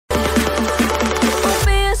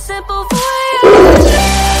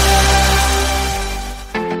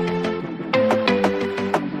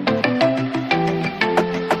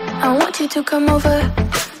come over.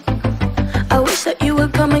 I wish that you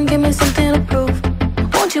would come and give me something to prove.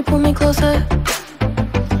 Won't you pull me closer?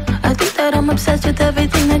 I think that I'm obsessed with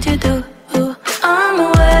everything that you do. I'm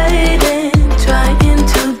waiting, trying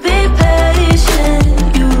to be patient.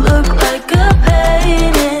 You look like a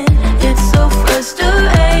painting. It's so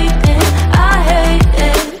frustrating. I hate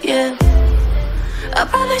it, yeah. I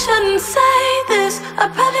probably shouldn't say this. I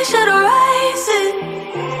probably should erase it.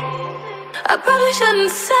 I probably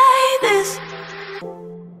shouldn't say this.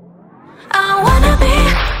 I wanna be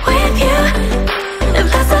with you. If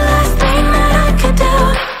that's the last thing that I could do,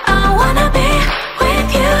 I wanna be with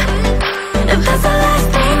you. If that's the last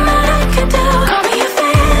thing that I could do, call me a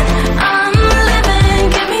fan. I'm living,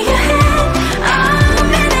 give me your hand.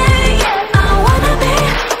 I'm in it, yeah. I wanna be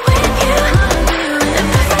with you. If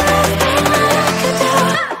that's the last thing that I could do.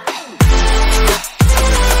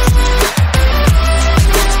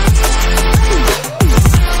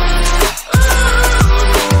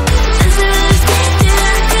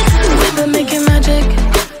 We've been making magic,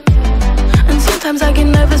 and sometimes I get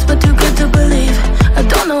nervous but too good to believe. I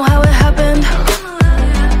don't know how it happened,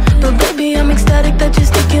 but baby I'm ecstatic that you're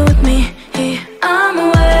sticking with me. I'm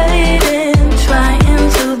waiting, trying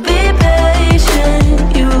to be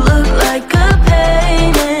patient. You look like a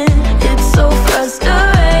painting. It's so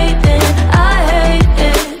frustrating. I hate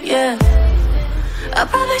it, yeah. I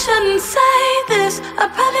probably shouldn't say this. I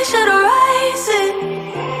probably should erase it.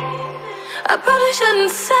 I probably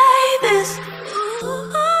shouldn't say this.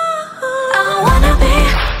 I wanna be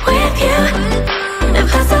with you. If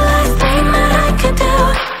that's the last thing that I could do,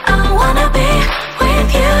 I wanna be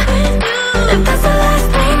with you. If that's the last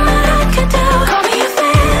thing that I could do, call me a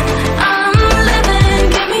fan. I'm living,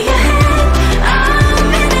 give me your hand.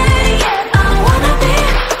 I'm in it, yeah. I wanna be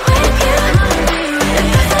with you.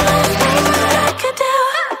 If that's the last thing that I could do.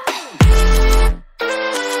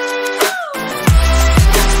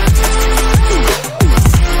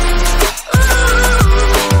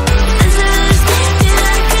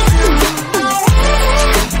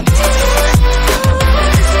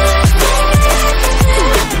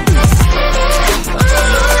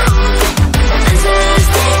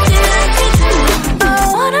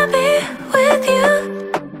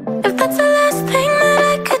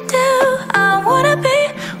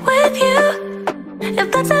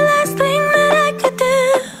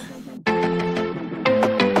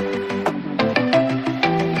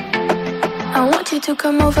 To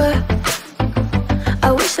come over.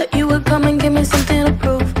 I wish that you would come and give me something to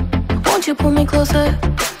prove. Won't you pull me closer?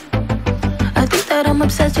 I think that I'm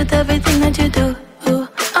obsessed with everything that you do.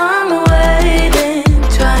 I'm waiting,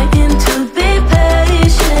 trying to be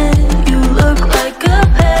patient. You look like a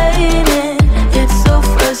painting. It's so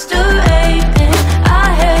frustrating.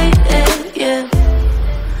 I hate it, yeah.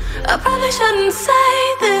 I probably shouldn't say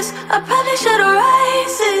this. I probably should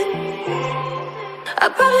erase it. I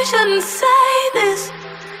probably shouldn't say this.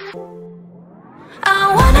 I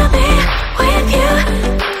wanna be with you.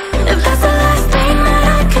 If that's the last thing that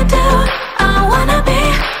I could do, I wanna be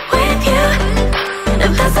with you.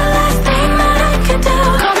 If that's the last thing that I could do,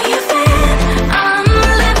 call me a fan. I'm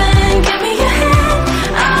living, give me your hand.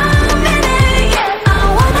 I'm in it, yeah. I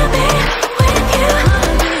wanna be with you.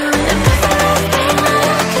 If that's the last thing that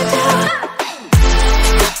I could do.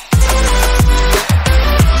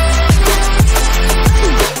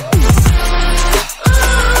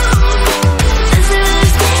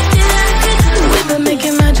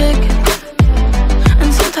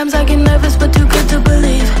 Sometimes I get nervous but too good to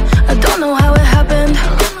believe. I don't know how it happened,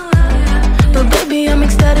 but baby I'm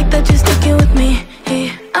ecstatic that you're sticking with me.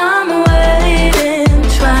 I'm waiting,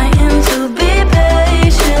 trying to be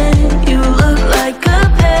patient. You look like a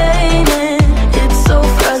painting. It's so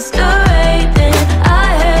frustrating. I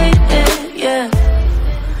hate it, yeah.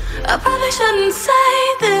 I probably shouldn't say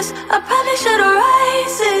this. I probably should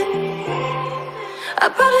erase it. I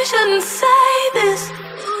probably shouldn't say this.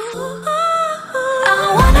 I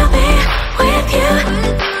wanna be with you.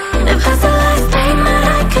 If that's the last thing that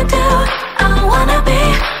I could do, I wanna be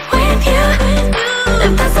with you.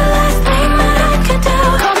 If that's the last thing that I could do,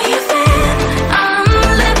 call me a fan. I'm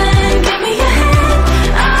living, give me your hand.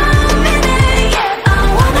 I'm in it, yeah. I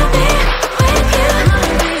wanna be with you.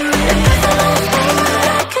 If that's the last thing that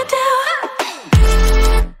I could do.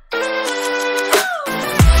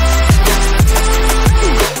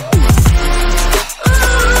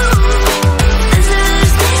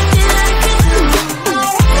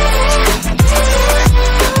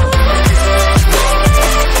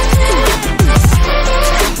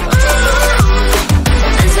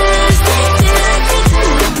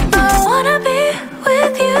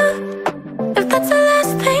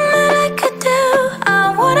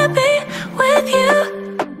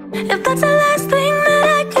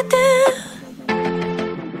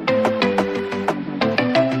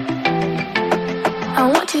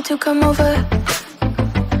 to come over.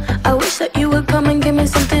 I wish that you would come and give me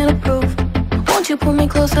something to prove. Won't you pull me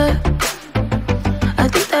closer? I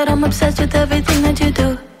think that I'm obsessed with everything that you do.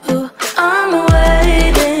 I'm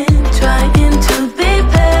waiting, trying to be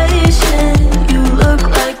patient. You look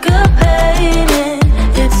like a painting.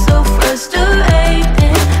 It's so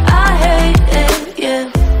frustrating. I hate it,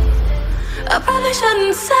 yeah. I probably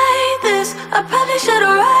shouldn't say this. I probably should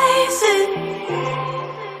erase it.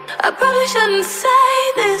 I probably shouldn't say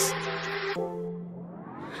this.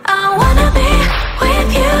 I wanna be with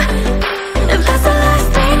you. If that's the last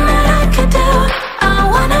thing that I could do, I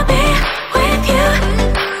wanna be with you.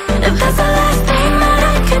 If that's